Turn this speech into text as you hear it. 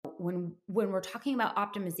when we're talking about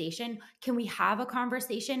optimization, can we have a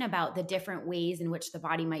conversation about the different ways in which the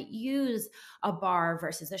body might use a bar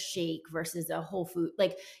versus a shake versus a whole food?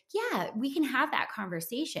 Like, yeah, we can have that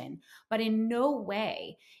conversation, but in no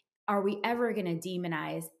way are we ever going to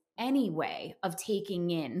demonize any way of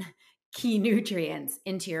taking in key nutrients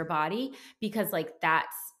into your body, because like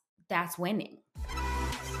that's winning.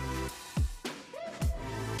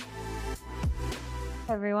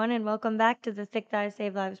 Everyone, and welcome back to the Thick Thighs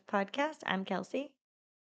Save Lives podcast. I'm Kelsey.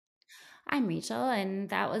 I'm Rachel, and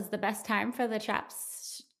that was the best time for the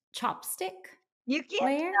chopstick You can't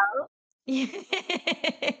layer. tell.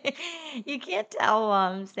 You can't tell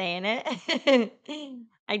while I'm saying it.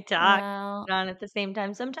 I talk Well, on at the same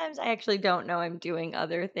time. Sometimes I actually don't know I'm doing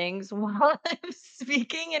other things while I'm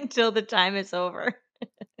speaking until the time is over.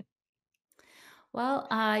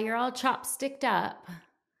 you're all chopsticked up.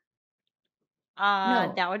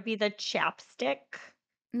 No, That would be the chapstick.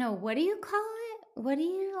 no, what do you call it? What do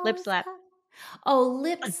you Lip always slap. call it? Oh,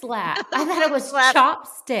 lip slap. I thought it Lip was slap.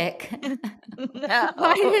 chopstick.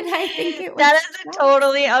 Why No. did I think it was That is a chop?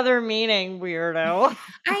 totally other meaning, weirdo.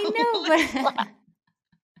 I know, Lip slap. but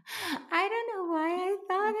I don't know why I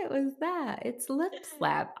thought it was that. It's lip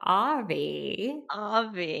slap, Avi.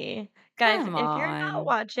 Avi. Guys, Come if you're not on.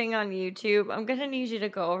 watching on YouTube, I'm gonna need you to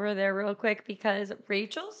go over there real quick because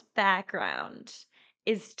Rachel's background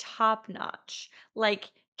is top notch.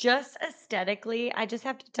 Like, just aesthetically, I just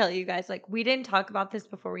have to tell you guys, like, we didn't talk about this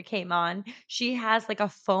before we came on. She has like a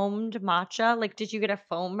foamed matcha. Like, did you get a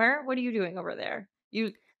foamer? What are you doing over there?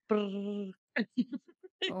 You, you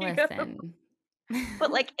got a Listen.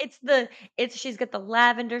 but, like, she's got the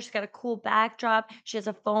lavender, she's got a cool backdrop, she has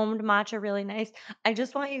a foamed matcha, really nice. I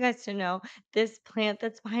just want you guys to know this plant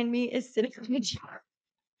that's behind me is sitting on a jar.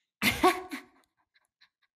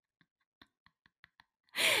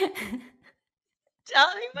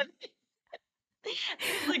 Tell me what I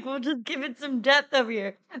was like, "We'll just give it some depth over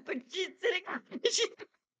here." But she's sitting on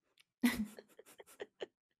a jar.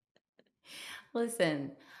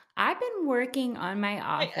 Listen, I've been working on my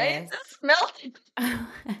I office. just smelled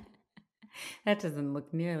it. That doesn't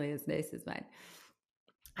look nearly as nice as mine.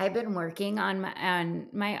 I've been working on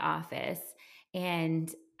my office, and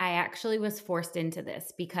I actually was forced into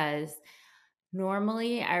this because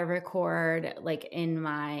normally I record like in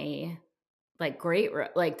my like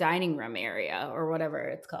like dining room area or whatever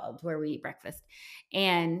it's called where we eat breakfast.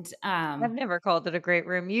 And I've never called it a great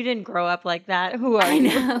room. You didn't grow up like that. Who are I you?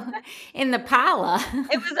 know, in the pala.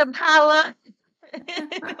 It was a pala.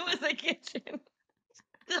 It was a kitchen.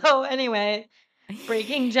 So, anyway,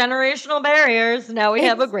 breaking generational barriers, now we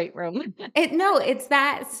have a It's great room. it's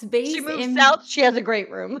that She space moves in. south, she has a great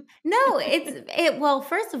room. No, well,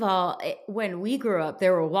 first of all, when we grew up,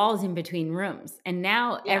 there were walls in between rooms, and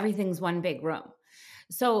now Yeah. everything's one big room.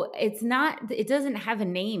 So it doesn't have a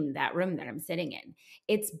name, that room that I'm sitting in.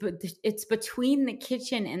 It's between the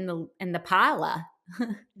kitchen and the parlor.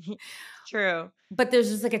 True. But there's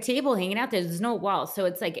just like a table hanging out there. There's no wall. So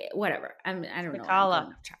it's like whatever. I don't know why I'm Sakala.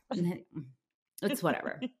 going off track. It's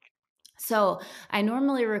whatever. So I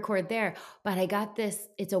normally record there, but I got this,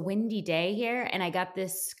 it's a windy day here, and I got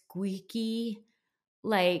this squeaky,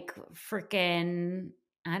 like freaking,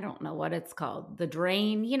 I don't know what it's called. The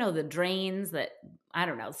drain, the drains that, I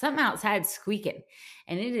don't know, something outside squeaking.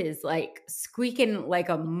 And it is like squeaking like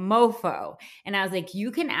a mofo. And I was like,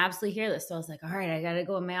 you can absolutely hear this. So I was like, all right, I got to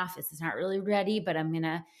go in my office. It's not really ready, but I'm going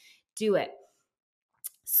to do it.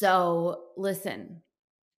 So listen.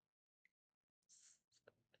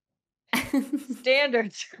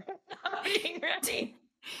 Standards for not being ready.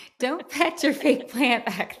 Don't pet your fake plant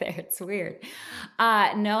back there. It's weird.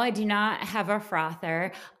 No, I do not have a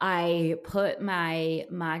frother. I put my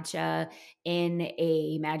matcha in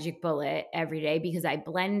a magic bullet every day because I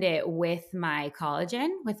blend it with my collagen,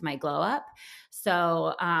 with my glow up.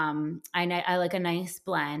 So I like a nice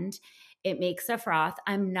blend. It makes a froth.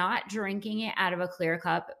 I'm not drinking it out of a clear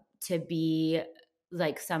cup to be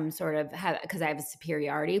like some sort of, because I have a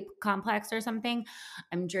superiority complex or something.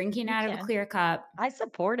 I'm drinking You out of a can. clear cup. I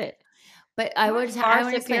support it. But You are far I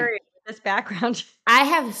would explain. superior with this background. I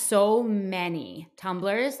have so many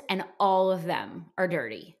tumblers, and all of them are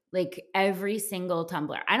dirty. Like every single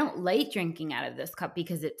tumbler. I don't like drinking out of this cup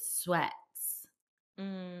because it sweats.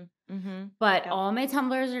 Mm-hmm. But Yep. all my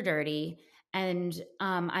tumblers are dirty. And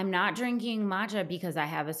I'm not drinking matcha because I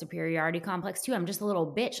have a superiority complex too. I'm just a little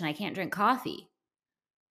bitch and I can't drink coffee.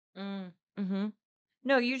 Mm-hmm.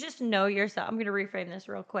 No, you just know yourself. I'm going to reframe this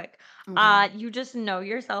real quick. Okay. You just know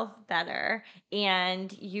yourself better,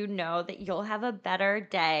 and you know that you'll have a better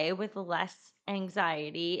day with less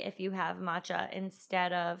anxiety if you have matcha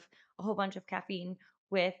instead of a whole bunch of caffeine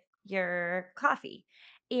with your coffee.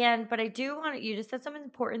 But I do want you just said some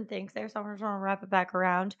important things there, so I just want to wrap it back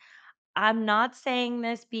around. I'm not saying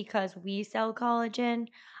this because we sell collagen.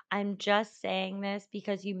 I'm just saying this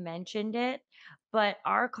because you mentioned it. But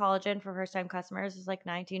our collagen for first time customers is like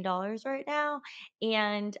 $19 right now.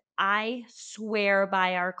 And I swear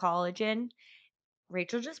by our collagen.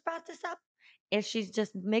 Rachel just brought this up. If she's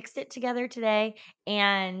just mixed it together today.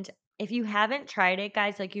 And if you haven't tried it,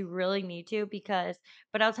 guys, like you really need to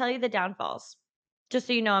but I'll tell you the downfalls. Just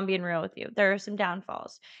so you know, I'm being real with you. There are some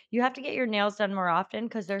downfalls. You have to get your nails done more often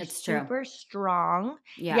because they're It's true. super strong.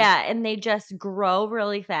 Yeah. Yeah, and they just grow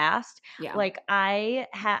really fast. Yeah. Like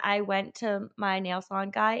I went to my nail salon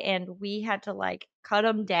guy and we had to like cut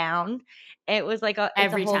them down. It's a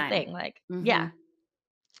Every whole time. thing. Like, yeah, Mhm.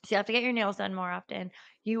 so you have to get your nails done more often.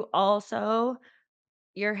 You also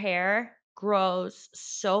your hair grows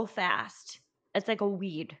so fast. It's like a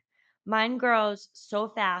weed. Mine grows so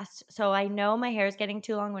fast. So I know my hair is getting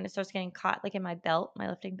too long when it starts getting caught like in my belt, my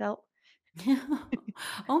lifting belt.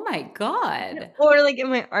 Oh my god. Or like in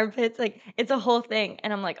my armpits. Like it's a whole thing.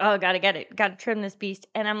 And I'm like, oh, gotta get it. Gotta trim this beast.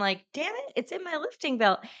 And I'm like, damn it, it's in my lifting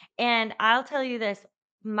belt. And I'll tell you this.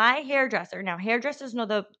 My hairdresser, now hairdressers know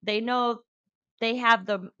they have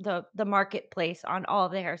the marketplace on all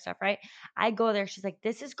of the hair stuff, right? I go there, she's like,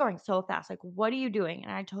 "This is growing so fast. Like, what are you doing?"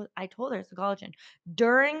 And I told her it's the collagen.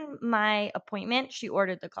 During my appointment, she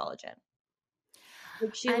ordered the collagen.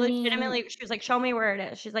 Like, she I mean, legitimately she was like, "Show me where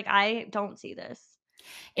it is." She's like, "I don't see this."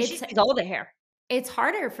 And she it's sees all the hair. it's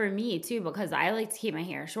harder for me too because I like to keep my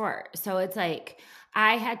hair short. So it's like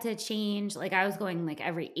I had to change, like I was going like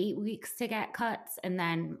every 8 weeks to get cuts, and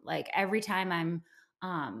then like every time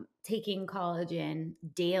I'm taking collagen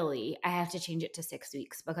daily, I have to change it to 6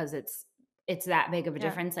 weeks because it's that big of a Yeah.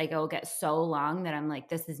 difference. Like it'll get so long that I'm like,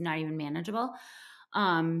 this is not even manageable.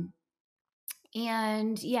 Um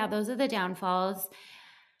and yeah, those are the downfalls.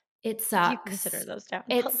 It What do you consider sucks. those It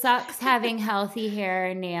downfalls? sucks having healthy hair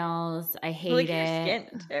and nails. I hate Like your it.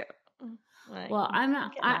 skin too. Like, Well, I'm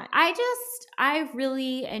not, look at mine. I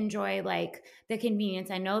really enjoy like the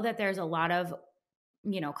convenience. I know that there's a lot of,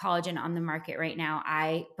 collagen on the market right now.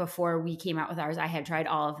 Before we came out with ours, I had tried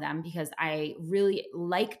all of them because I really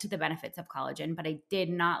liked the benefits of collagen, but I did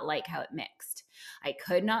not like how it mixed. I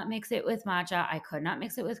could not mix it with matcha. I could not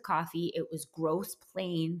mix it with coffee. It was gross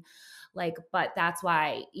plain. Like, but that's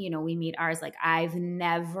why, we made ours. Like, I've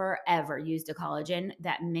never ever used a collagen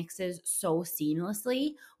that mixes so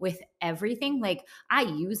seamlessly with everything. Like, I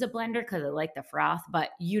use a blender because I like the froth, but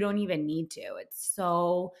you don't even need to. It's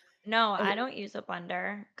so, No, uh, I don't use a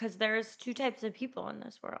blender because there's 2 types of people in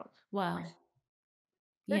this world. well,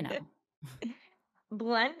 you know.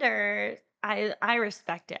 Blender, I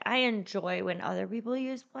respect it. I enjoy when other people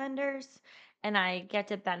use blenders and I get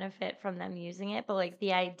to benefit from them using it, but like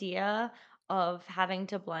the idea of having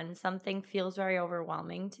to blend something feels very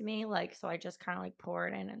overwhelming to me. Like so I just kind of like pour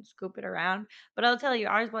it in and scoop it around. But I'll tell you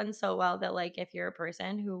ours blends so well that like if you're a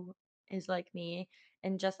person who is like me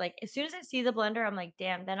and just like as soon as I see the blender I'm like,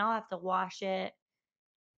 "Damn, then I'll have to wash it."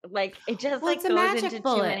 Like it just Well, it's like a goes into magic too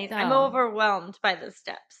bullet, many I'm though. overwhelmed by the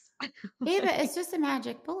steps. Yeah, but it's just a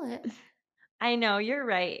magic bullet. I know, you're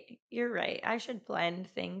right. You're right. I should blend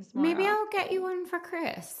things more Maybe I'll get you often. one for Yeah,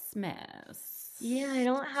 I Christmas.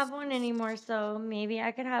 don't have one anymore, so maybe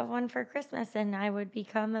I could have one for Christmas and I would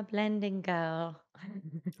become a blending girl.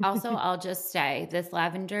 Also, I'll just say this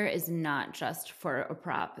lavender is not just for a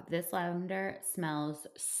prop. This lavender smells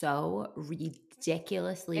so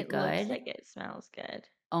ridiculously It looks good. like it smells good.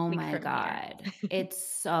 Oh Like my from here. God.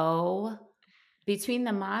 It's so, between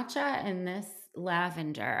the matcha and this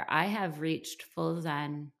lavender, I have reached full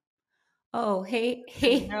zen. Oh, hey, I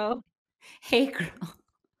hey, know. hey, girl.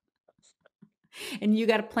 And you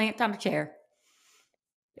got a plant on a chair.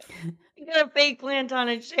 You got a fake plant on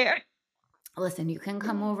a chair. Listen, you can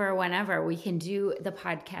come over whenever. We can do the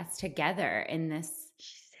podcast together in this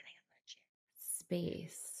She's sitting on the chair.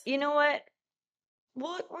 space. You know what?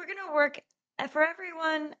 We're gonna work for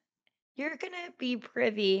everyone. You're gonna be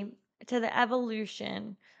privy to the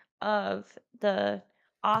evolution of the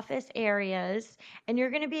office areas, and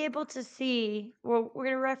you're gonna be able to see. We're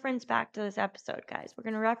gonna reference back to this episode, guys. We're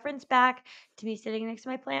gonna reference back to me sitting next to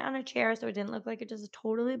my plant on a chair, so it didn't look like it just a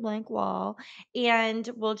totally blank wall, and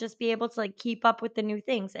we'll just be able to like keep up with the new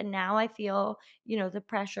things. And now I feel, the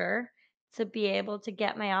pressure to be able to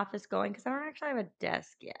get my office going because I don't actually have a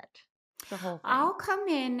desk yet. It's a whole thing. I'll come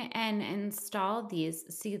in and install these.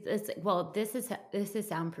 See this, well, this is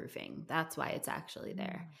soundproofing. That's why it's actually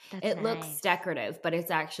there. That's It looks nice. decorative, but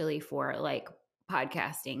it's actually for like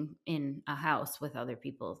podcasting in a house with other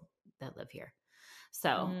people that live here. So,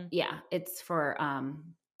 Mm. yeah, it's for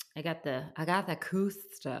I got the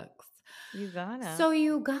acoustics. You gotta. So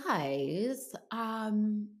you guys,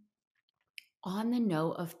 on the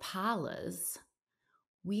note of palas,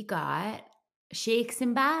 we got shakes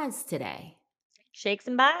and bars today. Shakes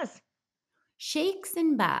and bars. Shakes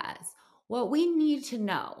and bars. What we need to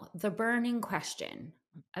know, the burning question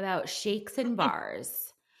about shakes and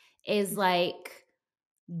bars is like,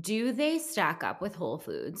 do they stack up with Whole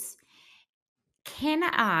Foods? Can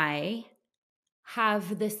I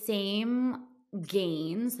have the same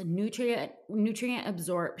gains, nutrient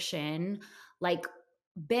absorption, like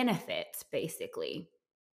benefits basically,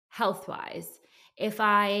 health wise, if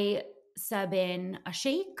I sub in a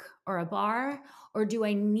shake or a bar, or do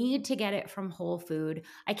I need to get it from Whole Food?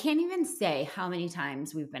 I can't even say how many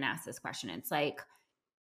times we've been asked this question. It's like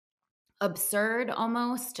absurd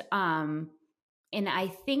almost. And I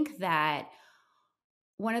think that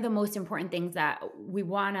one of the most important things that we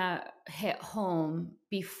want to hit home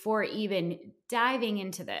before even diving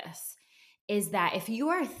into this is that if you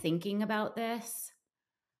are thinking about this,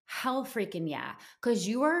 hell freaking yeah. Because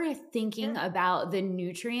you are thinking Yeah. about the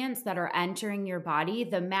nutrients that are entering your body,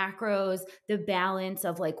 the macros, the balance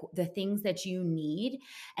of like the things that you need.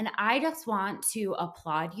 And I just want to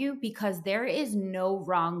applaud you because there is no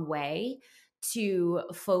wrong way to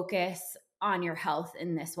focus on your health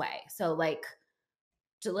in this way. So, like,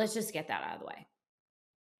 let's just get that out of the way.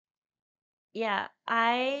 Yeah,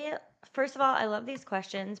 I first of all, I love these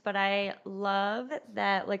questions, but I love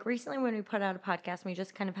that like recently when we put out a podcast, we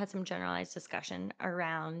just kind of had some generalized discussion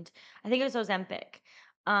around I think it was Ozempic.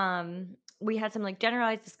 We had some like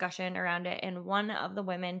generalized discussion around it, and one of the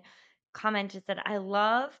women commented that I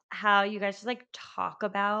love how you guys just like talk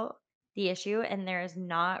about the issue and there's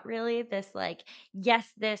not really this like yes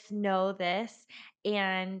this no this,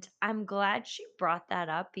 and I'm glad she brought that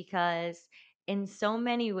up because in so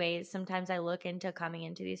many ways, sometimes I look into coming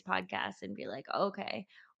into these podcasts and be like, okay,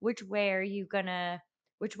 which way are you gonna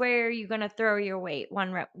which way are you gonna throw your weight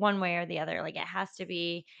one way or the other? Like it has to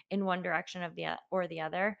be in one direction of or the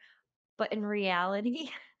other. But in reality,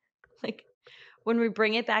 like when we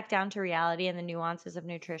bring it back down to reality and the nuances of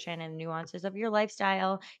nutrition and nuances of your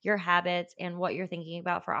lifestyle, your habits, and what you're thinking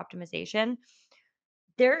about for optimization,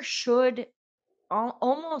 there should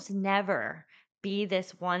almost never be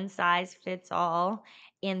this one size fits all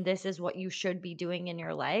and this is what you should be doing in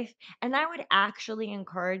your life. And I would actually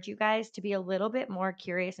encourage you guys to be a little bit more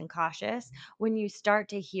curious and cautious when you start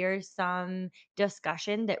to hear some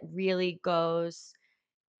discussion that really goes,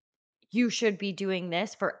 you should be doing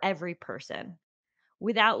this for every person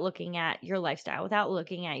without looking at your lifestyle, without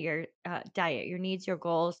looking at your diet, your needs, your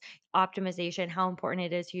goals, optimization, how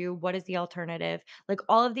important it is to you, what is the alternative? Like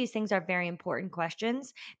all of these things are very important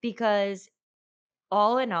questions because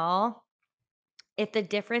all in all, if the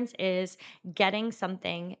difference is getting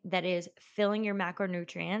something that is filling your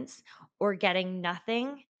macronutrients or getting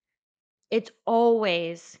nothing, it's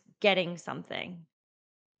always getting something.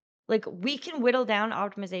 Like we can whittle down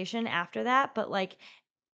optimization after that, but like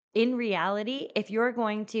in reality, if you're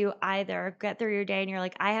going to either get through your day and you're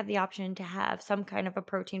like, I have the option to have some kind of a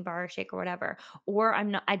protein bar or shake or whatever, or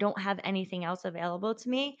I don't have anything else available to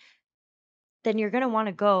me, then you're going to want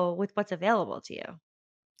to go with what's available to you.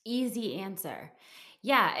 Easy answer.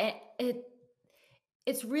 Yeah,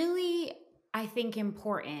 it's really, I think,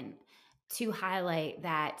 important to highlight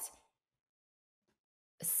that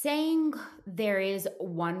saying there is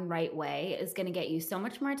one right way is going to get you so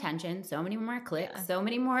much more attention, so many more clicks, Yeah. so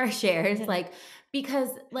many more shares, like, because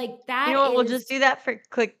like You that know what? We'll is just do that for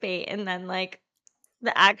clickbait and then like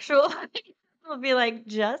the actual will be like,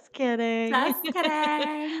 just kidding. just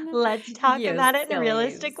kidding. Let's talk You about it in a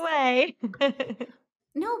realistic sillies. way.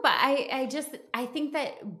 No, but I think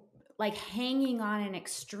that like hanging on an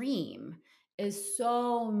extreme is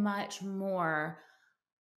so much more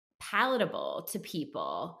palatable to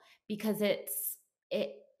people because it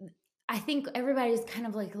I think everybody's kind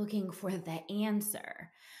of like looking for the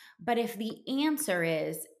answer. But if the answer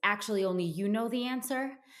is actually only you know the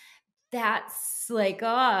answer, that's like,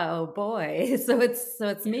 oh boy. So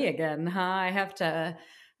it's me Yeah. again, huh? I have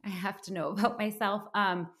to know about myself.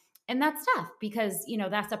 And that's tough because,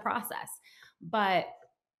 that's a process. But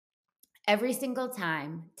every single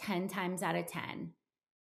time, 10 times out of 10,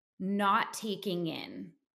 not taking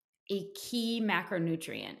in a key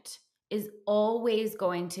macronutrient is always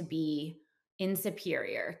going to be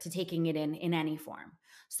insuperior to taking it in any form.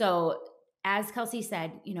 So as Kelsey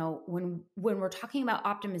said, when we're talking about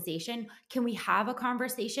optimization, can we have a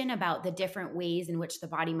conversation about the different ways in which the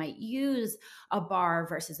body might use a bar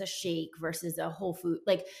versus a shake versus a whole food?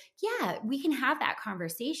 Like, yeah, we can have that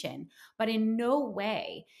conversation, but in no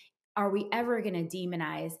way are we ever going to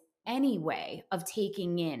demonize any way of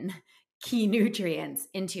taking in key nutrients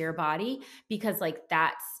into your body? Because like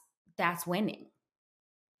that's winning.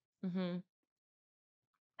 Mhm.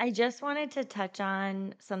 I just wanted to touch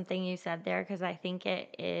on something you said there because I think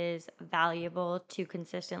it is valuable to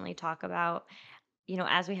consistently talk about,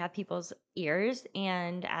 as we have people's ears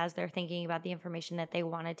and as they're thinking about the information that they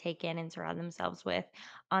want to take in and surround themselves with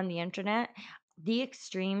on the internet. The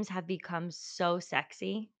extremes have become so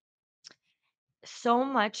sexy. So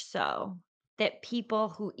much so that people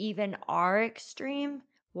who even are extreme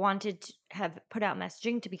wanted to have put out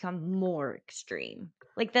messaging to become more extreme.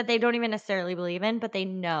 Like that they don't even necessarily believe in, but they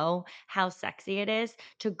know how sexy it is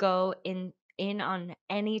to go in on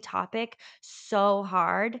any topic so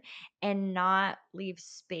hard and not leave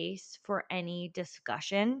space for any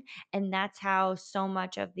discussion. And that's how so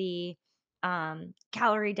much of the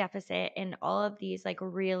calorie deficit and all of these like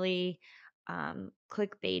really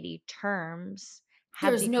clickbaity terms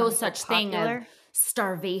have There's no become so such thing as popular.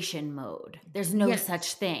 starvation mode. There's no such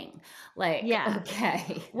Yes. thing. Like, Yes.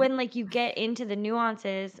 okay. When like you get into the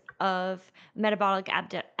nuances of metabolic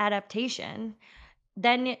adaptation,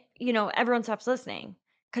 then everyone stops listening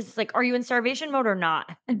because it's like, are you in starvation mode or not?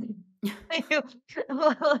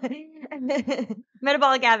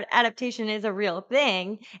 Metabolic adaptation is a real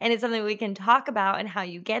thing, and it's something we can talk about and how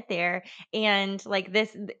you get there. And like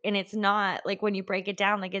this, and it's not like when you break it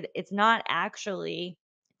down, like it's not actually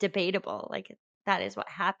debatable. Like that is what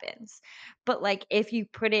happens. But like if you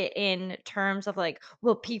put it in terms of like,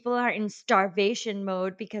 well, people are in starvation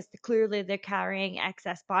mode because clearly they're carrying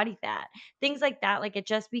excess body fat, things like that, like it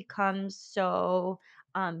just becomes so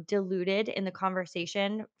diluted in the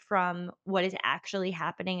conversation from what is actually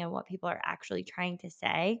happening and what people are actually trying to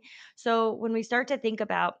say. So when we start to think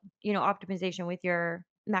about, optimization with your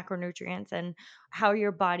macronutrients and how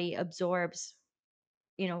your body absorbs,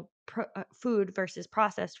 food versus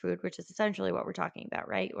processed food, which is essentially what we're talking about,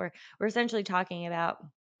 right? We're essentially talking about,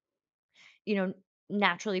 you know,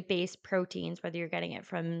 naturally based proteins, whether you're getting it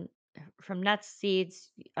from nuts,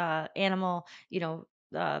 seeds, animal,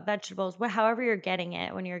 vegetables, however you're getting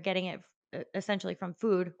it, when you're getting it essentially from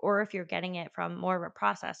food, or if you're getting it from more of a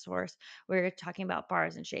processed source, where you're talking about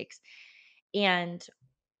bars and shakes. And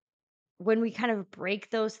when we kind of break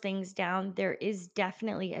those things down, there is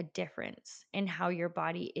definitely a difference in how your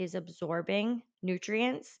body is absorbing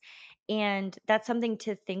nutrients. And that's something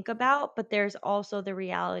to think about. But there's also the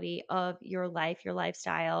reality of your life, your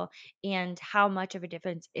lifestyle, and how much of a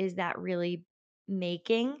difference is that really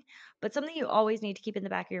making. But something you always need to keep in the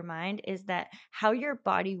back of your mind is that how your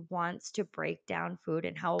body wants to break down food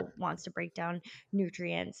and how it wants to break down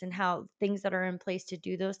nutrients and how things that are in place to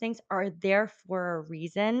do those things are there for a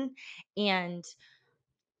reason. And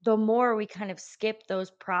the more we kind of skip those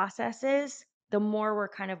processes, the more we're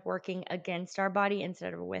kind of working against our body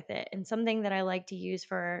instead of with it. And something that I like to use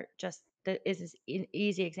for just the is an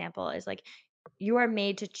easy example is like you are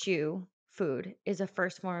made to chew food is a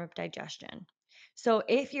first form of digestion. So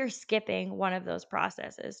if you're skipping one of those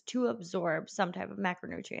processes to absorb some type of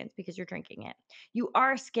macronutrients because you're drinking it, you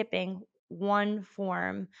are skipping one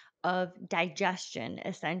form of digestion,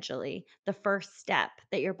 essentially the first step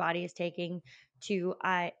that your body is taking to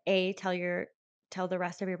tell the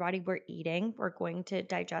rest of your body we're eating, we're going to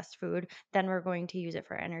digest food, then we're going to use it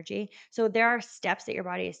for energy. So there are steps that your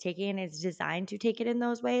body is taking and it's designed to take it in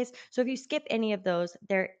those ways. So if you skip any of those,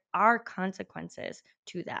 there are consequences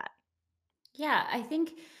to that. Yeah, I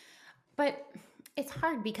think, but it's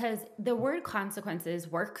hard because the word consequences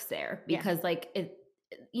works there Yeah. because like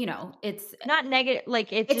it's Not negative,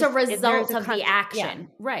 like it's it's a just there's result a of the yeah. action.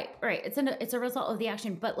 Right, right. It's a result of the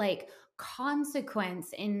action, but like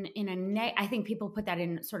consequence in I think people put that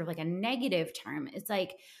in sort of like a negative term. It's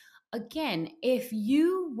like again, if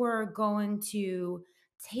you were going to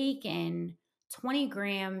take in 20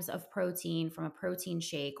 grams of protein from a protein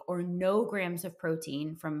shake or no grams of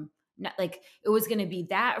protein from like it was going to be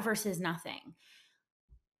that versus nothing.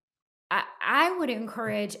 I would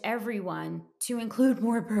encourage everyone to include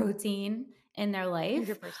more protein in their life.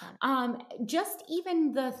 100%. Just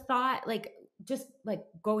even the thought, like, just like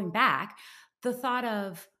going back, the thought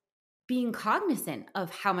of being cognizant of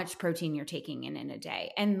how much protein you're taking in a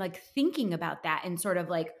day and like thinking about that and sort of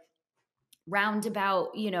like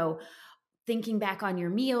roundabout, thinking back on your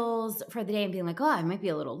meals for the day and being like, oh, I might be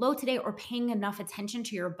a little low today, or paying enough attention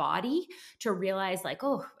to your body to realize, like,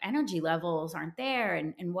 oh, energy levels aren't there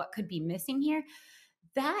and what could be missing here.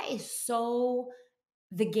 That is so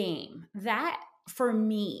the game. That for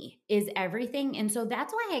me is everything. And so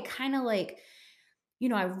that's why I kind of like,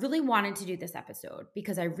 I really wanted to do this episode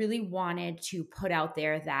because I really wanted to put out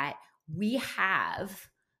there that we have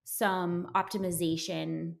some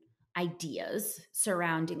optimization ideas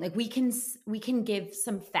surrounding, like, we can give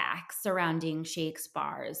some facts surrounding shakes,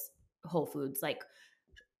 bars, whole foods, like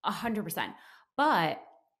 100%. But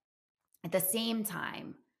at the same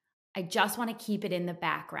time, I just want to keep it in the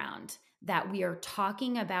background that we are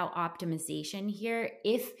talking about optimization here.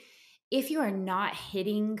 If you are not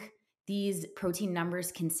hitting these protein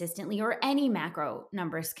numbers consistently, or any macro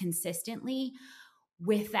numbers consistently,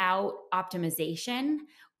 without optimization,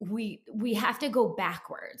 we have to go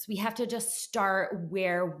backwards. We have to just start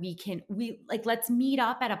where we like, let's meet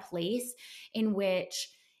up at a place in which,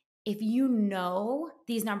 if you know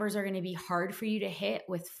these numbers are going to be hard for you to hit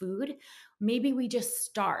with food, maybe we just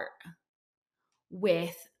start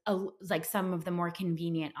with like some of the more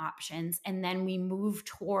convenient options, and then we move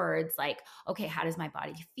towards, like, okay, how does my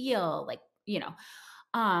body feel, like,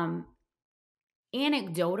 um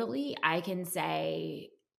anecdotally, I can say,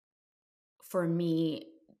 for me,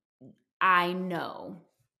 I know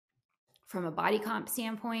from a body comp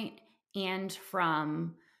standpoint, and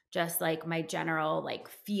from just like my general like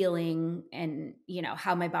feeling, and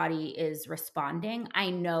how my body is responding, I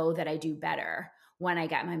know that I do better when I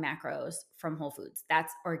get my macros from Whole Foods.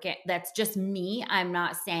 That's just me. I'm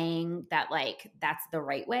not saying that like that's the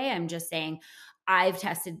right way. I'm just saying I've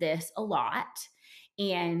tested this a lot,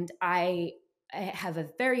 and I have a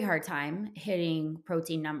very hard time hitting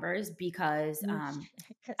protein numbers because I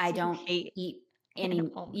Because you don't hate eat any,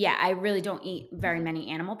 animal yeah, meat. I really don't eat very many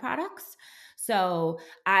animal products. So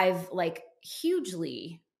I've like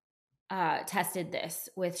hugely tested this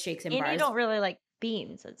with shakes and And you bars. don't really like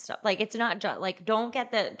beans and stuff. Like, it's not just like, don't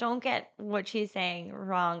get what she's saying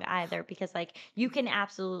wrong either, because like you can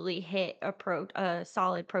absolutely hit a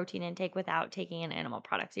solid protein intake without taking in animal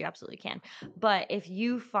products. You absolutely can. But if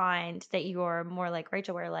you find that you're more like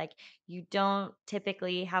Rachel, where like you don't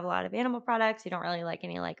typically have a lot of animal products, you don't really like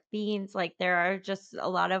any like beans, like there are just a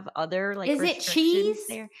lot of other like Is it restrictions cheese?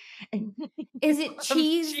 there. Is it Um,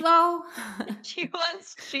 cheese she, though? she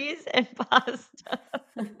wants cheese and pasta.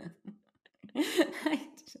 I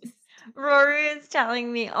just, Rory is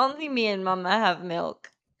telling me only me and Mama have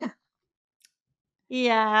milk.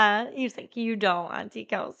 Yeah, he's like, "You don't, Auntie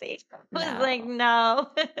Kelsey." I was like, no.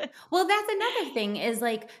 "No." Well, that's another thing, is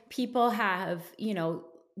like people have,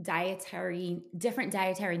 different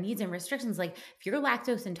dietary needs and restrictions. Like if you're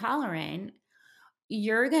lactose intolerant,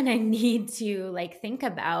 you're going to need to like think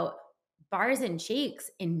about bars and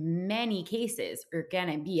shakes in many cases are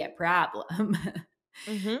going to be a problem.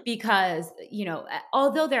 Mhm. Because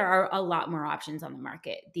although there are a lot more options on the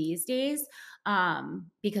market these days,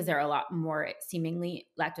 because there are a lot more seemingly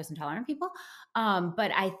lactose intolerant people,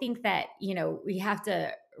 but I think that we have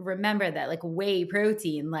to remember that like whey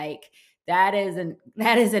protein, like that isn't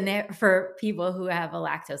it for people who have a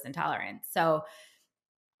lactose intolerance. So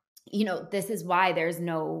this is why there's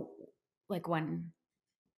no like one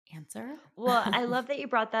answer. Well, I love that you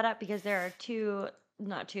brought that up, because there are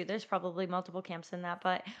not two, there's probably multiple camps in that,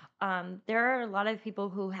 but there are a lot of people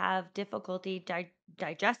who have difficulty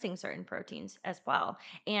digesting certain proteins as well,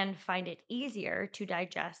 and find it easier to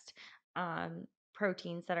digest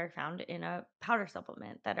proteins that are found in a powder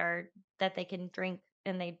supplement that they can drink,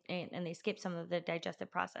 and they skip some of the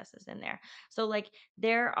digestive processes in there. So like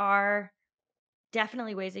there are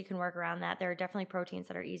definitely ways you can work around that. There are definitely proteins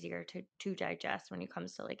that are easier to digest when it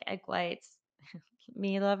comes to like egg whites.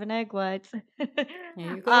 Me loving egg whites. There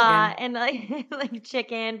you go again. And like like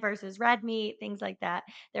chicken versus red meat, things like that.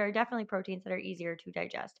 There are definitely proteins that are easier to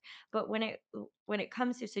digest. But when it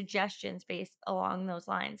comes to suggestions based along those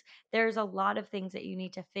lines, there's a lot of things that you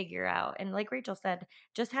need to figure out. And like Rachel said,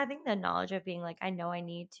 just having the knowledge of being like, I know I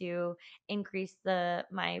need to increase the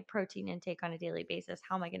my protein intake on a daily basis.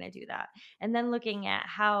 How am I going to do that? And then looking at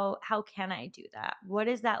how can I do that? What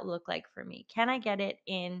does that look like for me? Can I get it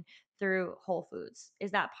in through Whole Foods? Is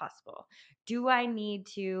that possible? Do I need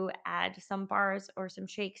to add some bars or some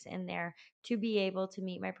shakes in there to be able to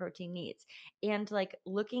meet my protein needs? And like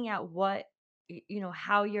looking at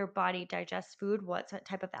how your body digests food, what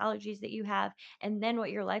type of allergies that you have, and then what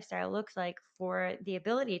your lifestyle looks like for the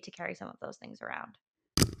ability to carry some of those things around.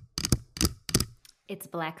 It's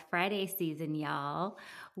Black Friday season, y'all.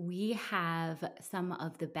 We have some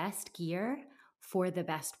of the best gear for the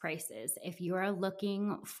best prices. If you are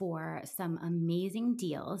looking for some amazing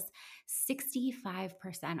deals, 65%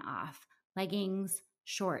 off leggings,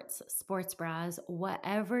 shorts, sports bras,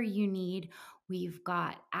 whatever you need. We've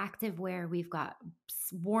got activewear, we've got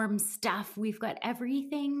warm stuff, we've got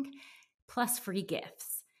everything, plus free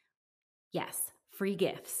gifts. Yes, free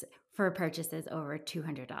gifts for purchases over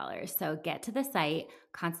 $200. So get to the site,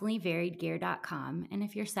 constantlyvariedgear.com. And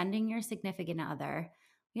if you're sending your significant other,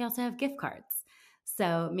 We also have gift cards.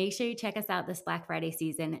 So make sure you check us out this Black Friday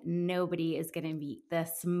season. Nobody is going to beat the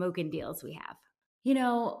smoking deals we have. You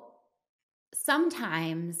know,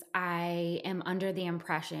 sometimes I am under the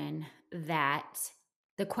impression that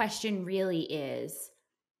the question really is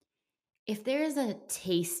if there's a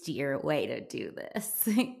tastier way to do this.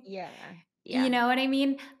 Yeah. You Yeah. know what I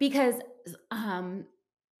mean? Because um,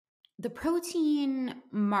 the protein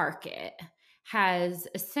market has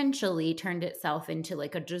essentially turned itself into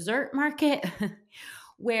like a dessert market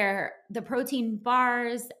where the protein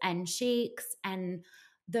bars and shakes and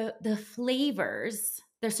the flavors,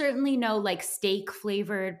 there's certainly no like steak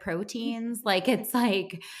flavored proteins, like it's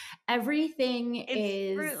like everything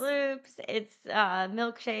It's Fruit is Loops, it's,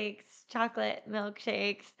 milkshakes, chocolate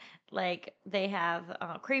milkshakes, like, they have,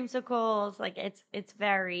 creamsicles, like, it's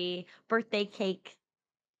very birthday cake.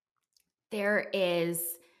 there is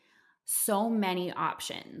so many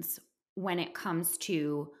options when it comes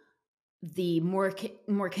to the more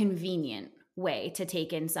convenient way to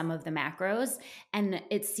take in some of the macros, and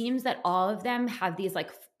it seems that all of them have these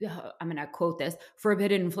like I'm going to quote this,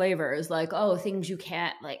 forbidden flavors, like, oh, things you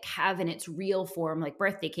can't like have in its real form, like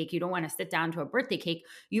birthday cake. You don't want to sit down to a birthday cake,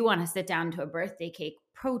 you want to sit down to a birthday cake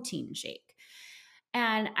protein shake.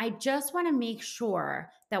 And I just want to make sure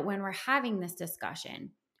that when we're having this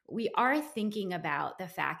discussion, we are thinking about the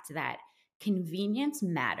fact that convenience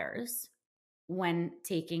matters when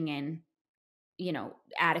taking in,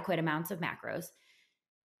 adequate amounts of macros.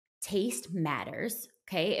 Taste matters.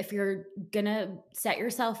 Okay. If you're going to set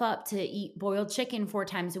yourself up to eat boiled chicken 4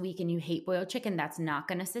 times a week and you hate boiled chicken, that's not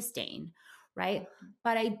going to sustain. Right. Mhm.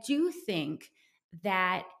 But I do think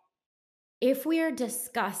that if we are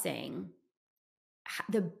discussing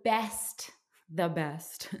the best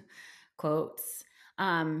quotes,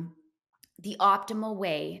 um, the optimal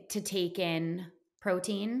way to take in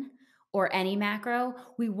protein or any macro,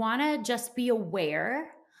 we want to just be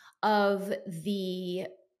aware of the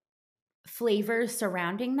flavors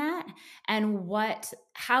surrounding that and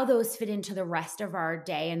how those fit into the rest of our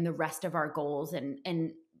day and the rest of our goals, and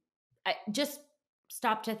I just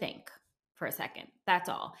stop to think for a second. That's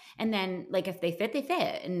all. And then, like, if they fit, they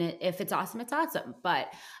fit. And if it's awesome, it's awesome.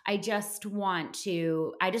 But I just wanted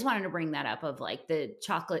to bring that up of like the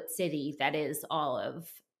chocolate city that is all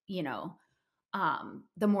of,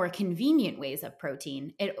 the more convenient ways of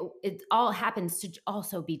protein. It all happens to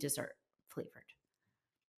also be dessert flavored.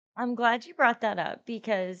 I'm glad you brought that up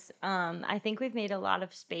because I think we've made a lot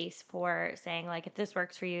of space for saying, like, if this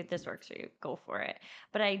works for you, this works for you, go for it.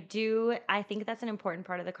 But I think that's an important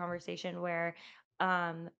part of the conversation where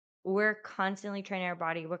um, we're constantly training our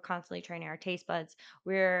body, we're constantly training our taste buds,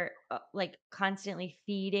 we're like constantly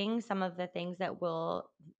feeding some of the things that will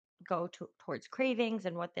towards cravings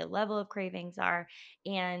and what the level of cravings are.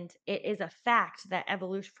 And it is a fact that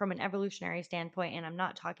evolution, from an evolutionary standpoint, and I'm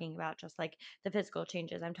not talking about just like the physical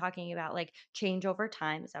changes, I'm talking about like change over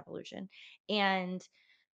time is evolution. And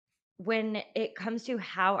when it comes to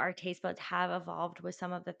how our taste buds have evolved with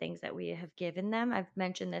some of the things that we have given them, I've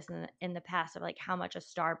mentioned this in the past of like how much a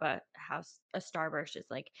starburst is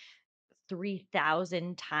like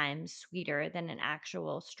 3,000 times sweeter than an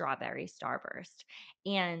actual strawberry starburst,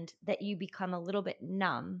 and that you become a little bit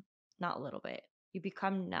numb, not a little bit, you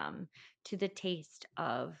become numb to the taste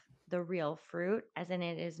of the real fruit, as in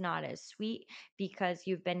it is not as sweet because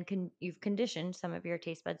you've conditioned some of your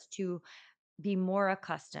taste buds to be more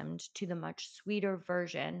accustomed to the much sweeter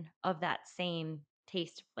version of that same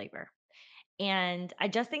taste flavor. And I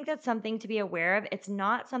just think that's something to be aware of. It's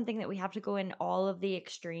not something that we have to go in all of the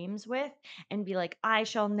extremes with and be like, I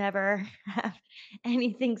shall never have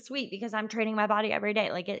anything sweet because I'm training my body every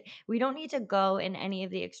day. We don't need to go in any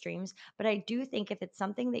of the extremes. But I do think if it's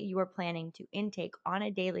something that you are planning to intake on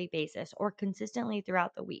a daily basis or consistently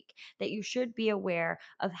throughout the week, that you should be aware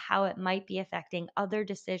of how it might be affecting other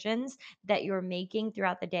decisions that you're making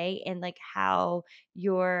throughout the day and like how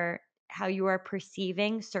you are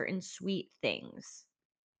perceiving certain sweet things.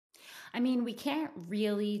 I mean, we can't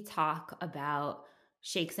really talk about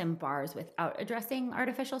shakes and bars without addressing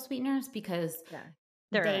artificial sweeteners because Yeah.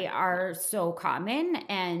 They're they everywhere. are so common.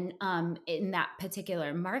 And in that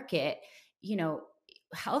particular market, you know,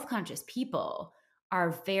 health conscious people are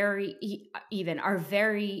very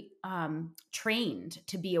trained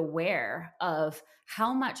to be aware of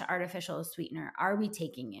how much artificial sweetener are we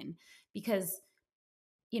taking in, because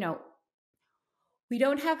you know we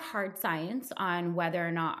don't have hard science on whether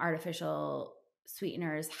or not artificial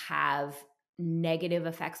sweeteners have negative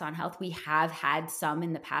effects on health. We have had some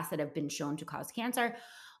in the past that have been shown to cause cancer.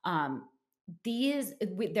 Um,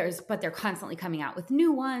 but they're constantly coming out with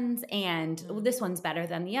new ones, and Mhm. this one's better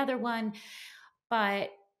than the other one.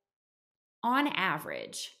 But On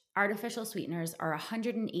average, artificial sweeteners are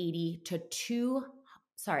 180 to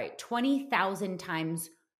 20,000 times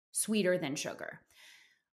sweeter than sugar.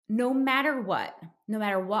 No matter what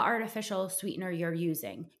artificial sweetener you're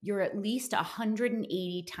using, you're at least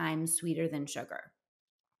 180 times sweeter than sugar.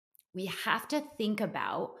 We have to think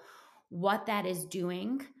about what that is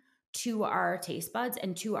doing to our taste buds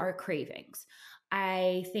and to our cravings.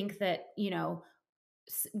 I think that,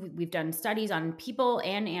 we've done studies on people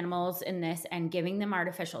and animals in this, and giving them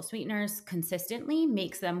artificial sweeteners consistently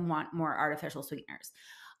makes them want more artificial sweeteners.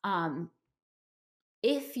 Um,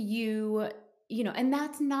 if and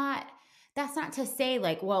that's not to say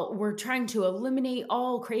like, well, we're trying to eliminate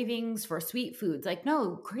all cravings for sweet foods. Like,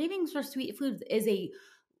 no, cravings for sweet foods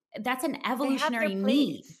that's an They have their evolutionary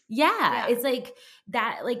need. place. Yeah, Yeah. it's like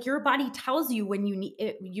that. Like, your body tells you when you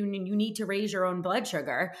need to raise your own blood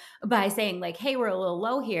sugar by saying like, "Hey, we're a little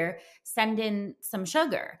low here. Send in some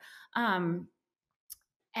sugar."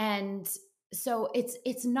 And so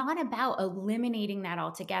it's not about eliminating that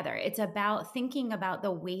altogether. It's about thinking about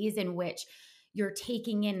the ways in which you're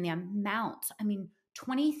taking in the amount. I mean,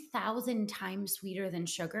 20,000 times sweeter than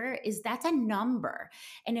sugar that's a number.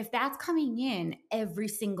 And if that's coming in every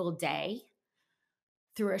single day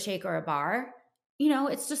through a shake or a bar,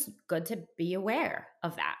 it's just good to be aware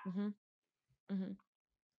of that. Mhm. Mhm.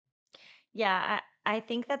 Yeah, I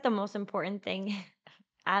think that the most important thing,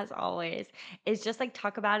 as always, is just like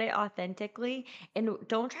talk about it authentically and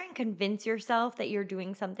don't try and convince yourself that you're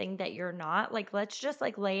doing something that you're not. Like, let's just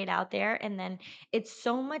like lay it out there. And then it's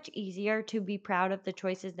so much easier to be proud of the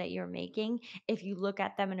choices that you're making if you look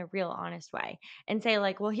at them in a real honest way and say,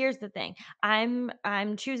 like, well, here's the thing. I'm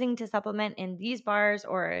choosing to supplement in these bars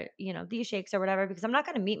or, these shakes or whatever because I'm not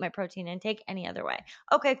going to meet my protein intake any other way.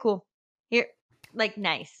 Okay, cool. Here, like,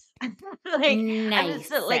 nice. Like, I'm just Nice,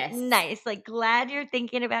 so, like, sis. nice, like, glad you're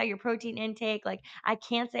thinking about your protein intake. Like, I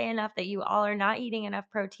can't say enough that you all are not eating enough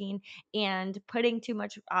protein and putting too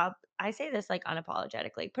much, I say this like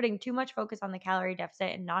unapologetically, putting too much focus on the calorie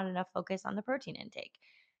deficit and not enough focus on the protein intake.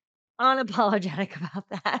 Unapologetic about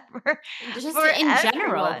that Just for in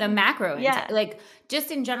general, the everyone. macro intake, Yeah. like,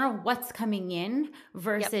 just in general, what's coming in Yep.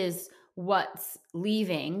 versus what's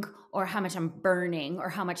leaving, or how much I'm burning, or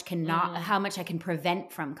Mhm. how much I can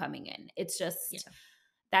prevent from coming in. It's just Yeah.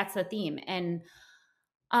 that's the theme. And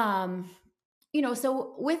um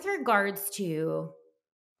so with regards to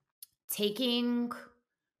taking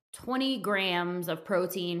 20 grams of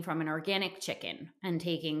protein from an organic chicken and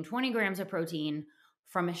taking 20 grams of protein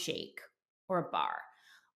from a shake or a bar,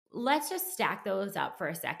 let's just stack those up for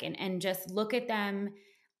a second and just look at them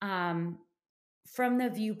um, from the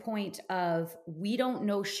viewpoint of we don't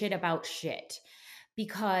know shit about shit.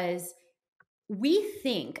 Because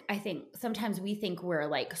I think sometimes we think we're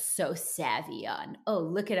like so savvy on, oh,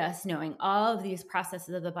 look at us knowing all of these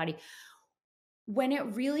processes of the body. When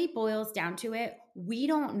it really boils down to it, we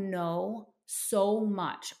don't know so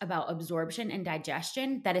much about absorption and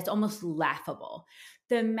digestion that it's almost laughable.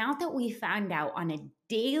 The amount that we find out on a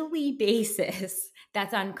daily basis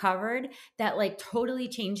that's uncovered that like totally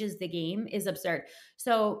changes the game is absurd.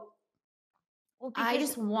 So Well, I because,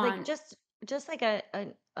 just like, want just like a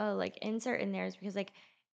like, insert in there is because, like,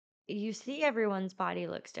 you see everyone's body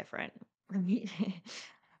looks different, right?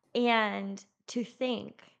 And to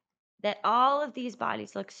think that all of these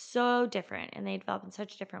bodies look so different and they develop in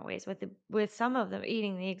such different ways with some of them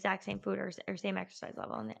eating the exact same food or same exercise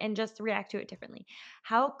level and just react to it differently.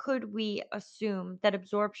 How could we assume that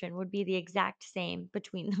absorption would be the exact same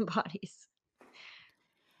between the bodies?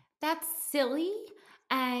 that's silly.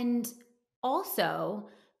 And also,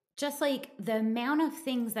 just like the amount of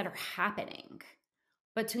things that are happening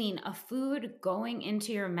between a food going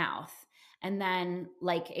into your mouth and then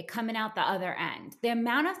like it coming out the other end, the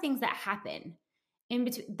amount of things that happen in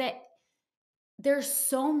between, that there's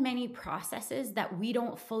so many processes that we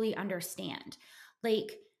don't fully understand.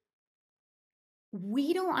 Like,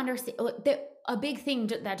 we don't understand a big thing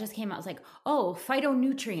that just came out was like, oh,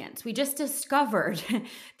 phytonutrients. We just discovered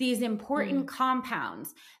these important Mm.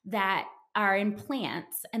 compounds that are in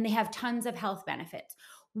plants and they have tons of health benefits.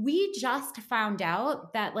 We just found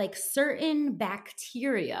out that like certain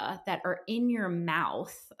bacteria that are in your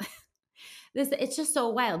mouth, it's just so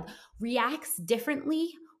wild, reacts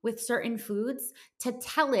differently with certain foods to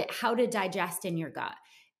tell it how to digest in your gut.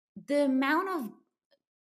 The amount of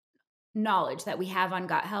knowledge that we have on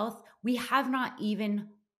gut health, we have not even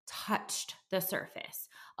touched the surface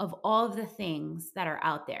of all of the things that are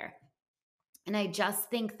out there. And I just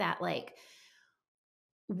think that, like,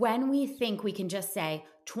 when we think we can just say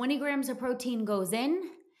 20 grams of protein goes in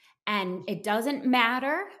And it doesn't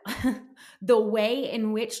matter the way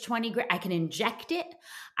in which 20 I can inject it,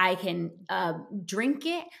 I can drink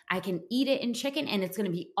it, I can eat it in chicken, and it's going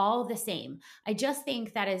to be all the same. I just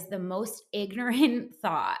think that is the most ignorant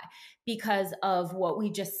thought because of what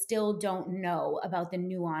we just still don't know about the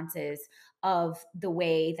nuances of the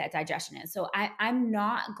way that digestion is. So I'm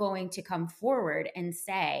not going to come forward and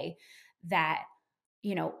say that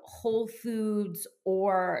whole foods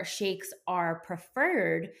or shakes are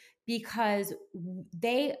preferred because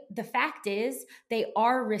the fact is they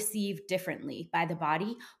are received differently by the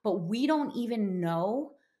body, but we don't even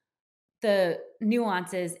know the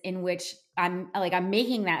nuances in which I'm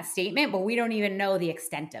making that statement, but we don't even know the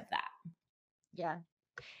extent of that. Yeah.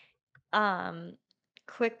 Um,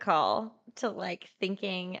 quick call to like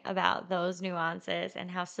thinking about those nuances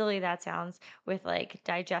and how silly that sounds with like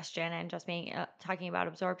digestion and just being talking about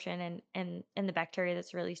absorption and the bacteria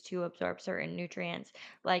that's released to absorb certain nutrients.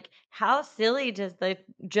 Like how silly does the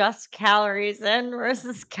just calories in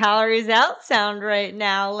versus calories out sound right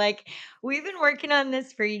now? Like we've been working on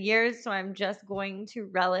this for years, so I'm just going to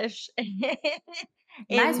relish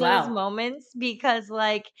Might in as those well. moments because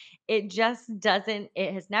like it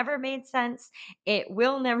has never made sense. It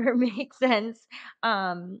will never make sense.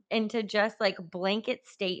 And to just like blanket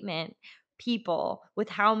statement people with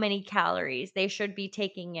how many calories they should be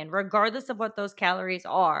taking in, regardless of what those calories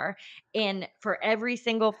are. And for every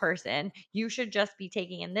single person, you should just be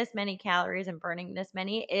taking in this many calories and burning this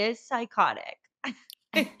many is psychotic.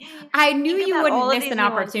 I knew Think you about wouldn't all of miss these an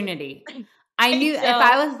nuances. opportunity. I I knew if know.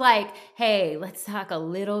 I was like, "Hey, let's talk a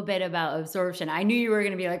little bit about absorption," I knew you were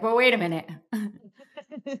going to be like, "Well, wait a minute."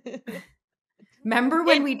 Remember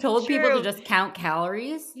when It's we told people to true. just count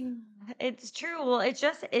calories? Mm, it's true. Well, it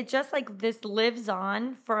just like this lives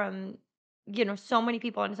on from so many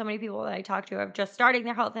people and so many people that I talk to have just starting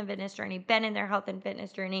their health and fitness journey, been in their health and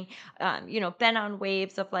fitness journey, been on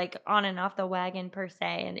waves of like on and off the wagon per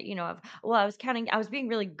se, and I was being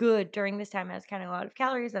really good during this time. I was counting a lot of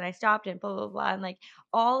calories, and I stopped and blah blah blah, and like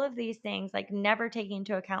all of these things, like never taking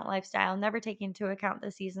into account lifestyle, never taking into account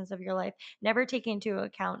the seasons of your life, never taking into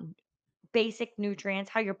account basic nutrients,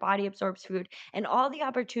 how your body absorbs food, and all the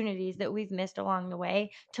opportunities that we've missed along the way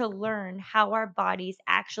to learn how our bodies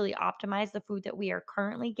actually optimize the food that we are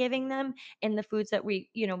currently giving them and the foods that we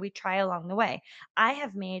try along the way. I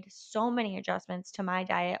have made so many adjustments to my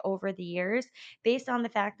diet over the years based on the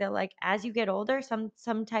fact that like as you get older, some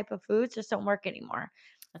type of foods just don't work anymore.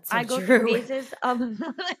 That's so I go through true. phases of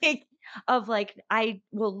like I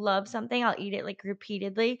will love something, I'll eat it like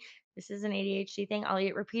repeatedly. This is an ADHD thing. I'll eat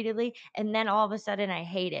it repeatedly and then all of a sudden I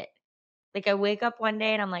hate it. Like I wake up one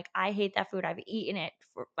day and I'm like, I hate that food. I've eaten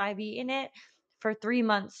it for 3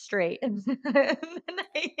 months straight. And then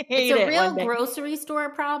I It's hate a it one real day. grocery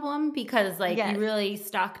store problem because, like, you Yes. really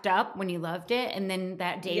stocked up when you loved it, and then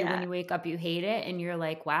that day when Yeah. you wake up, you hate it, and you're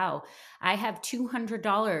like, "Wow, I have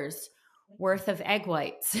 $200 worth of egg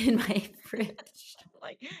whites in my fridge.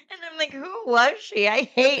 I'm like, who was she? I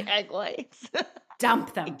hate egg whites.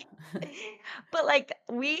 Dump them." Like, but like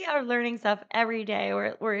we are learning stuff every day.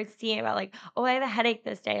 We're seeing about like, oh, I have a headache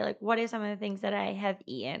this day. Like, what are some of the things that I have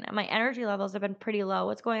eaten? My energy levels have been pretty low.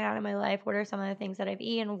 What's going on in my life? What are some of the things that I've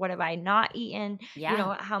eaten? What have I not eaten?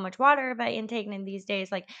 Yeah, How much water have I intaken in these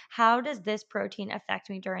days? Like, how does this protein affect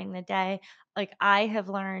me during the day? Like, I have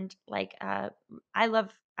learned like I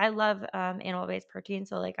love animal based protein.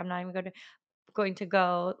 So like I'm not even going to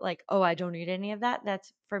go like, "Oh, I don't eat any of that."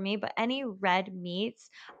 That's for me, but any red meats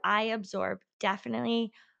I absorb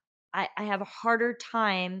definitely. I have a harder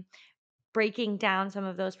time breaking down some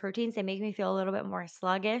of those proteins. They make me feel a little bit more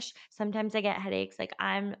sluggish. Sometimes I get headaches. Like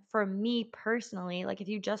for me personally, like if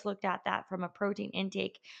you just looked at that from a protein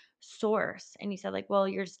intake source and you said like, well,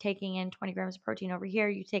 you're just taking in 20 grams of protein over here,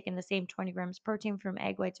 you take in the same 20 grams of protein from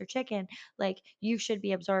egg whites or chicken, like you should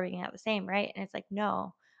be absorbing it the same, right? And it's like,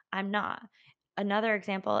 no, I'm not. Another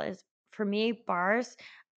example is for me, bars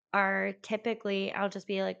are typically, I'll just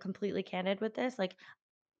be like completely candid with this, like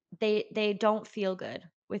they don't feel good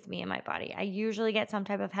with me and my body. I usually get some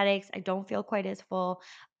type of headaches. I don't feel quite as full.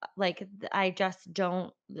 I just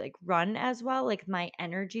don't like run as well. Like my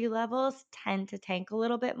energy levels tend to tank a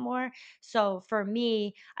little bit more. So for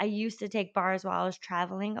me, I used to take bars while I was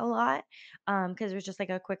traveling a lot because it was just like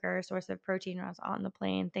a quicker source of protein when I was on the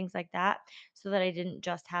plane, things like that, so that I didn't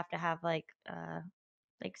just have to have like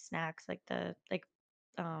snacks like the like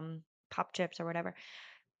pop chips or whatever.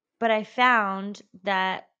 But I found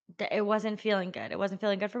that it wasn't feeling good. It wasn't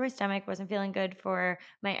feeling good for my stomach, wasn't feeling good for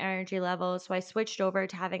my energy levels. So I switched over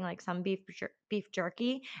to having like some beef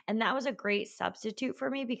jerky, and that was a great substitute for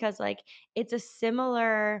me because like it's a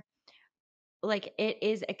similar like, it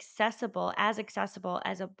is accessible as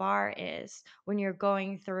a bar is when you're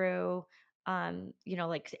going through,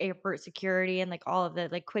 like, airport security and, like, all of the,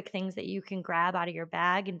 like, quick things that you can grab out of your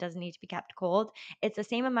bag and doesn't need to be kept cold. It's the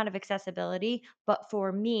same amount of accessibility, but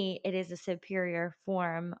for me, it is a superior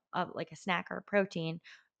form of, like, a snack or a protein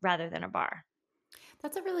rather than a bar.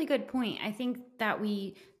 That's a really good point. I think that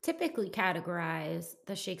we typically categorize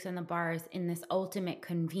the shakes and the bars in this ultimate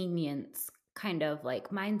convenience kind of like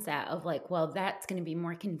mindset of like, well, that's going to be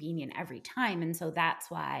more convenient every time. And so that's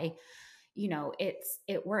why,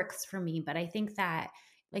 it works for me. But I think that,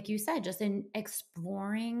 like you said, just in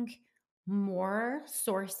exploring more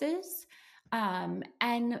sources, and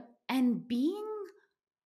being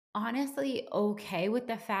honestly okay with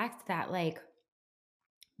the fact that like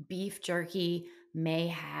beef jerky may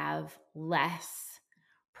have less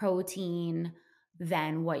protein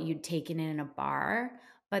than what you'd taken in a bar,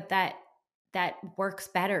 but that works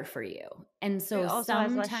better for you. And It so also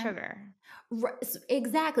has less sometimes sugar.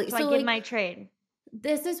 exactly. So I So give like my trade.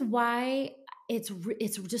 this is why it's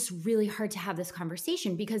just really hard to have this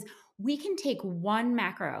conversation because we can take one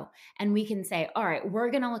macro and we can say, all right, we're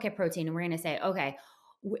going to look at protein and we're going to say, okay,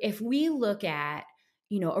 if we look at,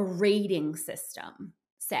 a rating system,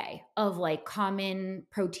 say, of like common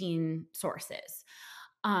protein sources,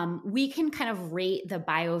 we can kind of rate the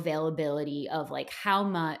bioavailability of like how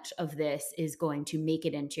much of this is going to make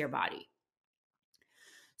it into your body.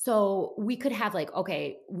 So we could have like,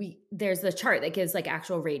 okay, there's the chart that gives like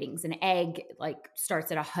actual ratings. An egg like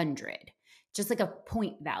starts at 100, just like a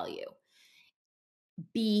point value.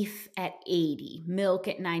 Beef at 80, milk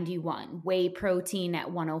at 91, whey protein at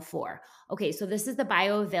 104. Okay, so this is the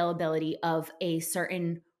bioavailability of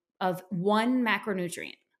one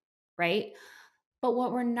macronutrient, right? But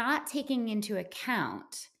what we're not taking into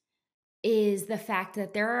account is the fact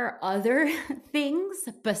that there are other things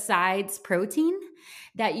besides protein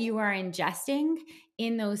that you are ingesting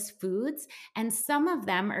in those foods. And some of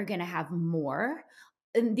them are going to have more.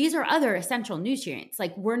 And these are other essential nutrients.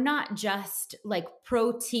 Like, we're not just like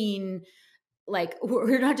protein, like,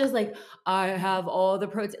 we're not just like, I have all the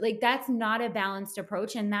protein. Like, that's not a balanced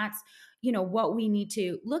approach. And that's, what we need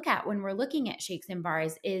to look at when we're looking at shakes and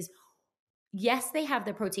bars is yes, they have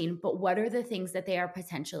the protein, but what are the things that they are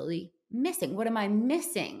potentially missing? What am I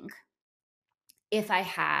missing if I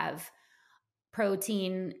have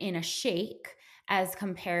protein in a shake as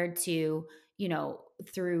compared to,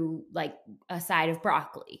 through like a side of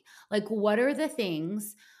broccoli? Like, what are the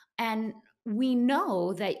things? And we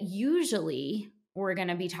know that usually we're going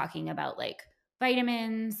to be talking about like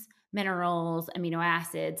vitamins, minerals, amino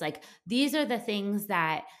acids. Like, these are the things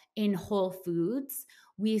that in whole foods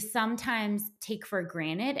we sometimes take for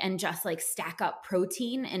granted and just like stack up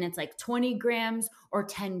protein and it's like 20 grams or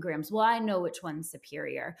 10 grams. Well, I know which one's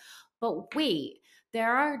superior. But wait,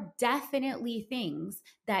 there are definitely things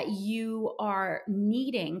that you are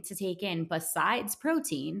needing to take in besides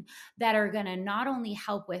protein that are going to not only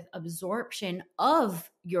help with absorption of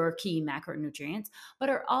your key macronutrients, but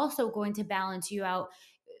are also going to balance you out.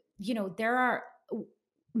 There are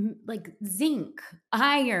like zinc,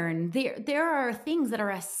 iron, there are things that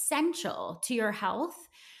are essential to your health.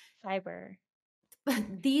 Fiber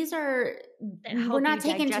But these are that we're help not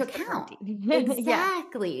you taking into digest the account. protein. Yeah.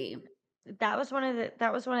 Exactly. That was one of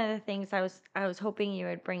the things I was hoping you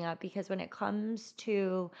would bring up because when it comes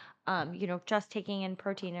to just taking in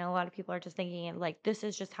protein, and a lot of people are just thinking of like this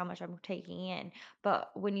is just how much I'm taking in.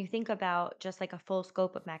 But when you think about just like a full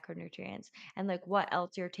scope of macronutrients and like what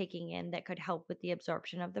else you're taking in that could help with the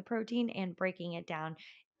absorption of the protein and breaking it down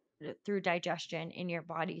through digestion in your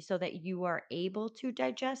body so that you are able to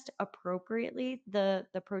digest appropriately the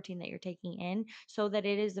protein that you're taking in so that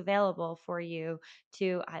it is available for you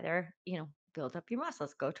to either build up your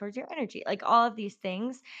muscles, go towards your energy, like all of these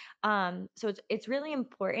things. So it's really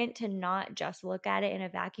important to not just look at it in a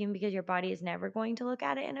vacuum because your body is never going to look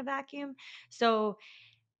at it in a vacuum. So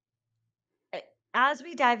uh, as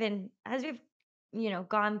we dive in, as we've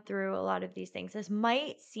gone through a lot of these things, this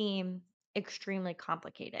might seem extremely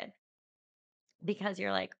complicated because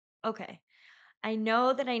you're like, okay, I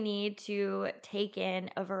know that I need to take in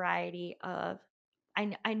a variety of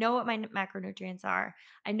I know what my macronutrients are.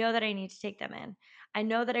 I know that I need to take them in. I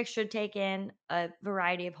know that I should take in a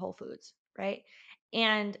variety of whole foods, right?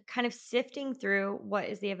 And kind of sifting through what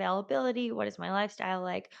is the availability, what is my lifestyle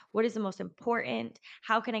like, what is the most important,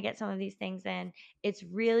 how can I get some of these things in? It's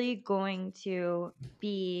really going to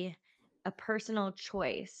be a personal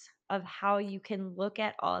choice of how you can look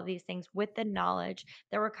at all of these things with the knowledge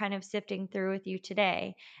that we're kind of sifting through with you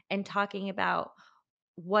today and talking about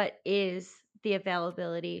what is the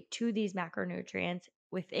availability to these macronutrients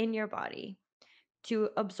within your body. to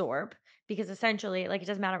absorb because essentially, like, it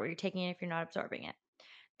doesn't matter what you're taking in if you're not absorbing it.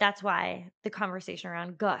 That's why the conversation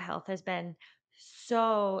around gut health has been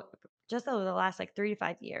so just over the last like 3 to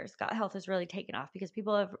 5 years, gut health has really taken off because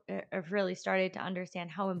people have really started to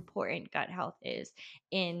understand how important gut health is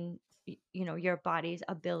in your body's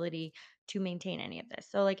ability to maintain any of this.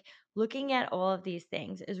 So like looking at all of these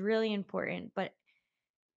things is really important, but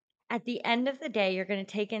at the end of the day, you're going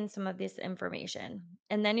to take in some of this information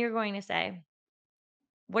and then you're going to say,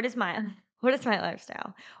 what is my what is my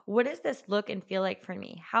lifestyle? What does this look and feel like for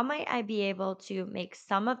me? How might I be able to make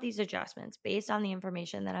some of these adjustments based on the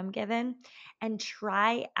information that I'm given and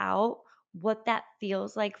try out what that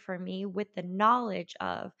feels like for me with the knowledge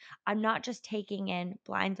of I'm not just taking in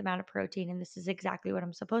blind amount of protein and this is exactly what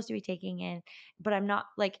I'm supposed to be taking in, but I'm not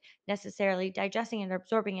like necessarily digesting it or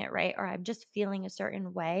absorbing it right, or I'm just feeling a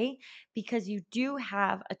certain way because you do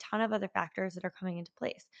have a ton of other factors that are coming into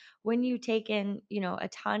place when you take in, a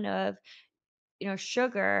ton of,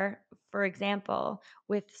 sugar, for example,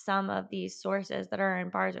 with some of these sources that are in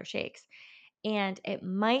bars or shakes, and it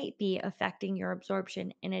might be affecting your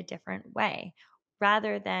absorption in a different way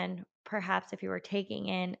rather than perhaps if you were taking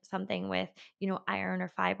in something with, iron or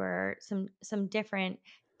fiber, some different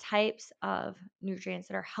types of nutrients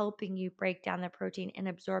that are helping you break down the protein and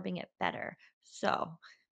absorbing it better. So,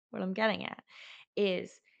 what I'm getting at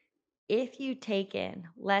is if you take in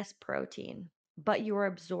less protein, but you're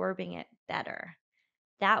absorbing it better,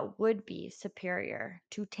 that would be superior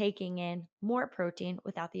to taking in more protein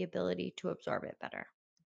without the ability to absorb it better.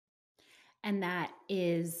 And that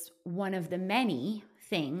is one of the many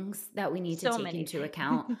things that we need to So take many into things.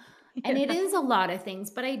 account. And it Yeah. is a lot of things,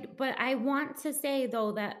 but I want to say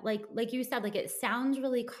though that like you said, like it sounds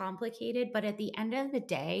really complicated, but at the end of the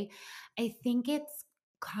day, I think it's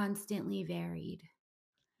constantly varied.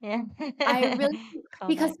 Yeah. I really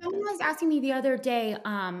Call because back someone to was asking me the other day,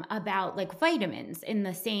 about, like, vitamins in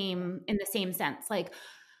the same sense, like,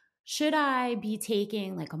 should I be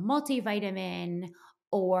taking, like, a multivitamin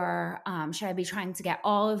or, should I be trying to get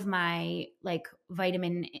all of my, like,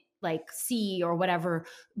 vitamin, like, C or whatever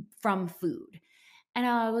from food? And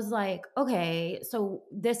I was like, "Okay, so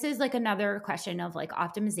this is, like, another question of, like,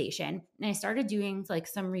 optimization," and I started doing, like,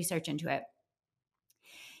 some research into it.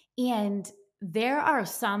 And there are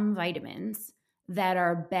some vitamins that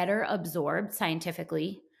are better absorbed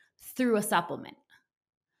scientifically through a supplement.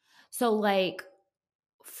 So, like,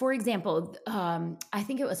 for example, I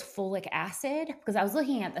think it was folic acid because I was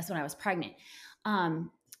looking at this when I was pregnant.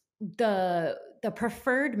 Um, the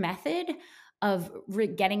preferred method of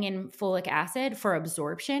getting in folic acid for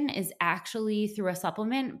absorption is actually through a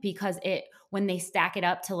supplement because it when they stack it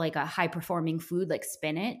up to like a high performing food like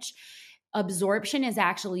spinach, absorption is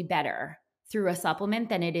actually better through a supplement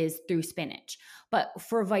than it is through spinach. But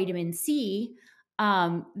for vitamin C,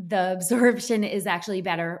 the absorption is actually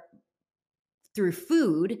better through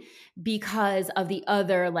food because of the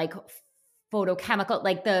other like photochemical,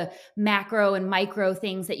 like the macro and micro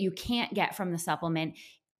things that you can't get from the supplement.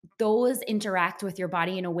 Those interact with your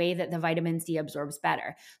body in a way that the vitamin C absorbs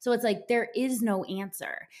better. So it's like there is no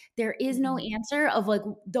answer. There is no Mhm. answer of like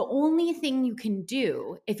the only thing you can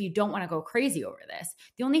do if you don't want to go crazy over this,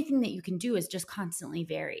 the only thing that you can do is just constantly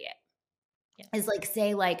vary it is Yes. like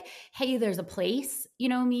say like hey there's a place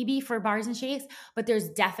maybe for bars and shakes but there's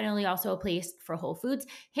definitely also a place for whole foods.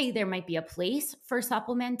 Hey, there might be a place for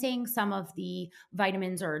supplementing some of the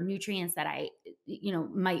vitamins or nutrients that I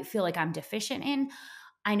might feel like I'm deficient in.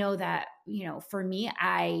 I know that for me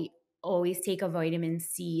I always take a vitamin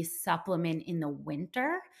C supplement in the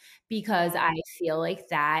winter because Yeah. I feel like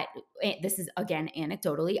that this is again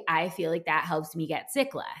anecdotally I feel like that helps me get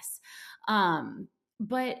sick less.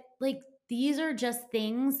 But like these are just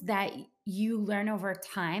things that you learn over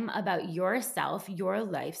time about yourself, your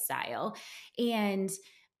lifestyle. And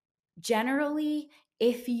generally,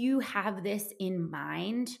 if you have this in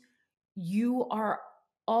mind, you are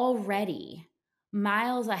already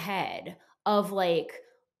miles ahead of like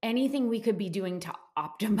anything we could be doing to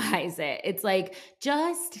optimize it. It's like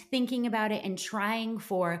just thinking about it and trying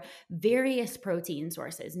for various protein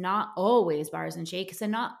sources, not always bars and shakes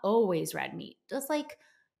and not always red meat. Just like,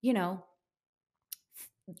 you know,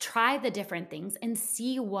 try the different things and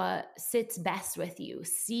see what sits best with you.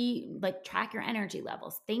 See, like, track your energy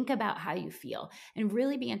levels, think about how you feel, and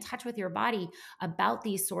really be in touch with your body about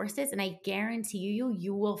these sources. And I guarantee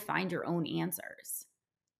you will find your own answers,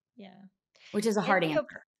 Yeah. which is a And hard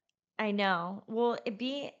answer. I know. Well,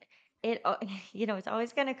 it's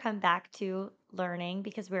always going to come back to learning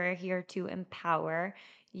because we're here to empower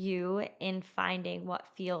you in finding what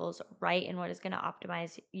feels right and what is going to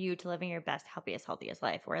optimize you to living your best, happiest, healthiest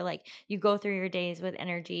life. Where like you go through your days with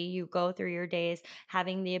energy, you go through your days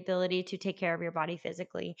having the ability to take care of your body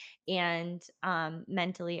physically and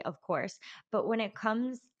mentally, of course. But when it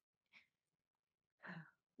comes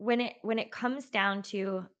down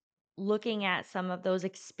to looking at some of those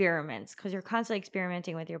experiments, because you're constantly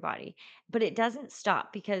experimenting with your body, but it doesn't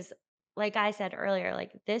stop because like I said earlier,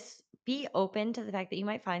 like this, be open to the fact that you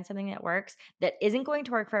might find something that works that isn't going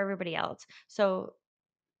to work for everybody else. So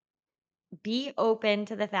be open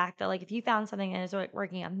to the fact that like if you found something that is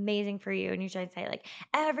working amazing for you and you try to say like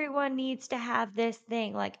everyone needs to have this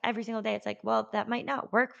thing like every single day, it's like, well, that might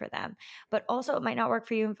not work for them, but also it might not work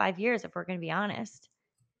for you in 5 years if we're going to be honest.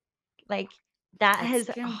 Like, that That's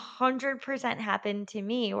has true. 100% happened to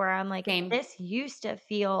me where I'm like, Same. this used to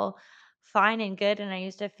feel fine and good, and I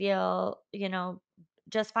used to feel,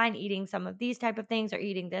 just fine eating some of these type of things or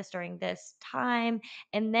eating this during this time.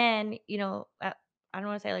 And then, I don't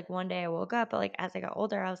want to say like one day I woke up, but like as I got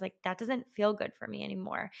older, I was like, that doesn't feel good for me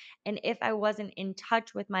anymore. And if I wasn't in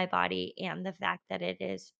touch with my body and the fact that it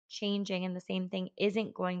is changing and the same thing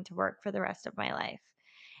isn't going to work for the rest of my life,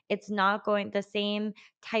 it's not going the same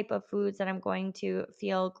type of foods that I'm going to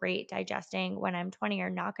feel great digesting when I'm 20 are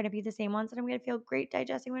not going to be the same ones that I'm going to feel great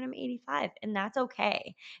digesting when I'm 85. And that's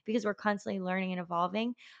okay because we're constantly learning and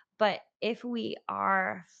evolving. But if we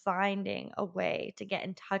are finding a way to get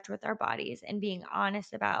in touch with our bodies and being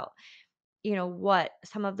honest about what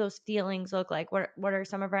some of those feelings look like. What are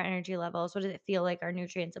some of our energy levels? What does it feel like our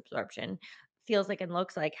nutrients absorption feels like and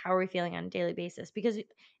looks like? How are we feeling on a daily basis? Because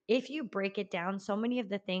if you break it down, so many of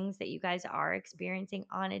the things that you guys are experiencing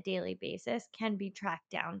on a daily basis can be tracked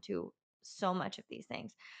down to so much of these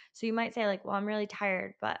things. So you might say like, "Well, I'm really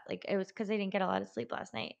tired, but like it was cuz I didn't get a lot of sleep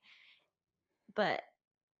last night." But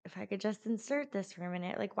if I could just insert this for a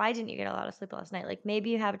minute, like why didn't you get a lot of sleep last night? Like maybe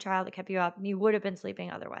you have a child that kept you up and you would have been sleeping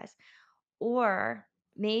otherwise, or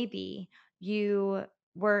maybe you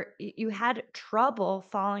had trouble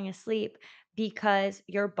falling asleep because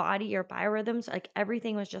your body, your biorhythms, like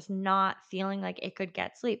everything was just not feeling like it could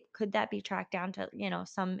get sleep. Could that be tracked down to,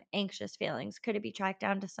 some anxious feelings? Could it be tracked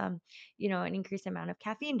down to some, an increased amount of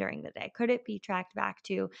caffeine during the day? Could it be tracked back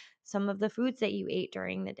to some of the foods that you ate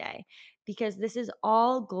during the day? Because this is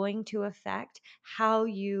all going to affect how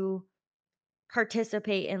you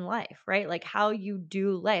participate in life, right? Like how you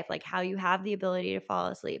do life, like how you have the ability to fall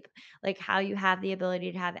asleep, like how you have the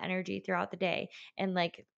ability to have energy throughout the day and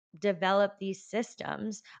like develop these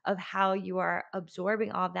systems of how you are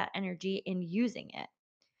absorbing all of that energy and using it.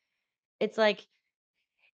 It's like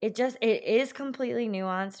it is completely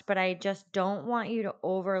nuanced, but I just don't want you to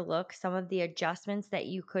overlook some of the adjustments that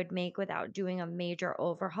you could make without doing a major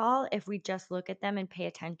overhaul if we just look at them and pay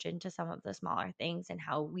attention to some of the smaller things and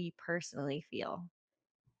how we personally feel.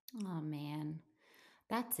 Oh man.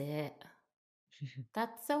 That's it.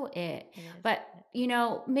 That's so it. It is. But,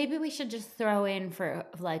 maybe we should just throw in for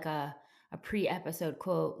like a pre-episode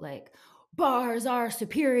quote like bars are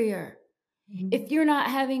superior. If Mhm. you're not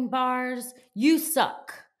having bars, you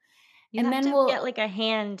suck. You And have then to we'll get, like, a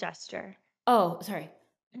hand gesture. oh, sorry.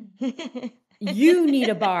 You need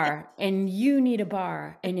a bar and you need a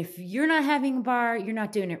bar. And if you're not having a bar, you're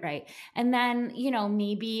not doing it right. And then,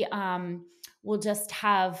 maybe we'll just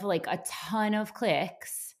have like a ton of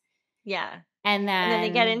clicks Yeah, and and then they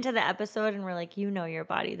get then into the episode and we're like, "You know your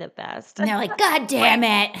body the best." and they're like, God What damn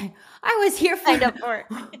it. I was here for signed up for.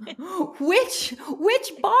 which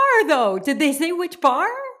bar though? Did they say which bar?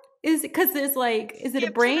 Is it because there's like, is it a Skip to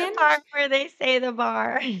the brand part where they say the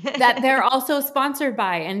bar. that they're also sponsored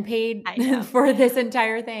by and paid I know. for this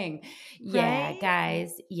entire thing? Yeah, Right?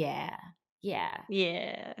 guys. Yeah. Yeah.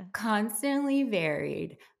 Yeah. Constantly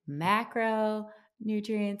varied macronutrients,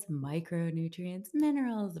 micronutrients,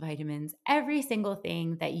 minerals, vitamins, every single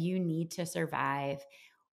thing that you need to survive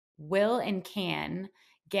will and can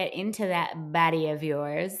get into that body of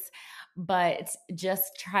yours, but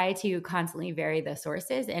just try to constantly vary the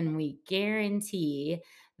sources. And we guarantee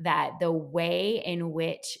that the way in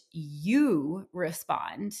which you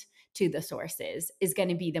respond to the sources is going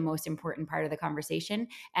to be the most important part of the conversation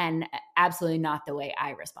and absolutely not the way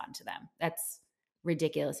I respond to them. That's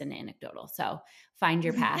ridiculous and anecdotal. So find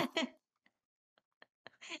your path.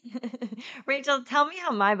 Rachel, tell me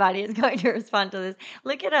how my body is going to respond to this.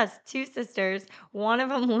 Look at us, two sisters. One of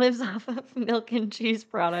them lives off of milk and cheese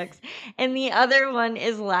products, and the other one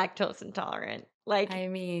is lactose intolerant. Like, I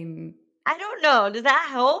mean, I don't know. Does that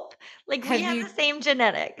help? Like, we have have the you same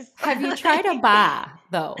genetics. Have you tried a bar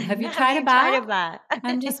though? Have you Have tried a you tried bar? of that?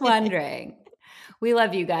 I'm just wondering. We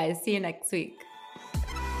love you guys. See you next week.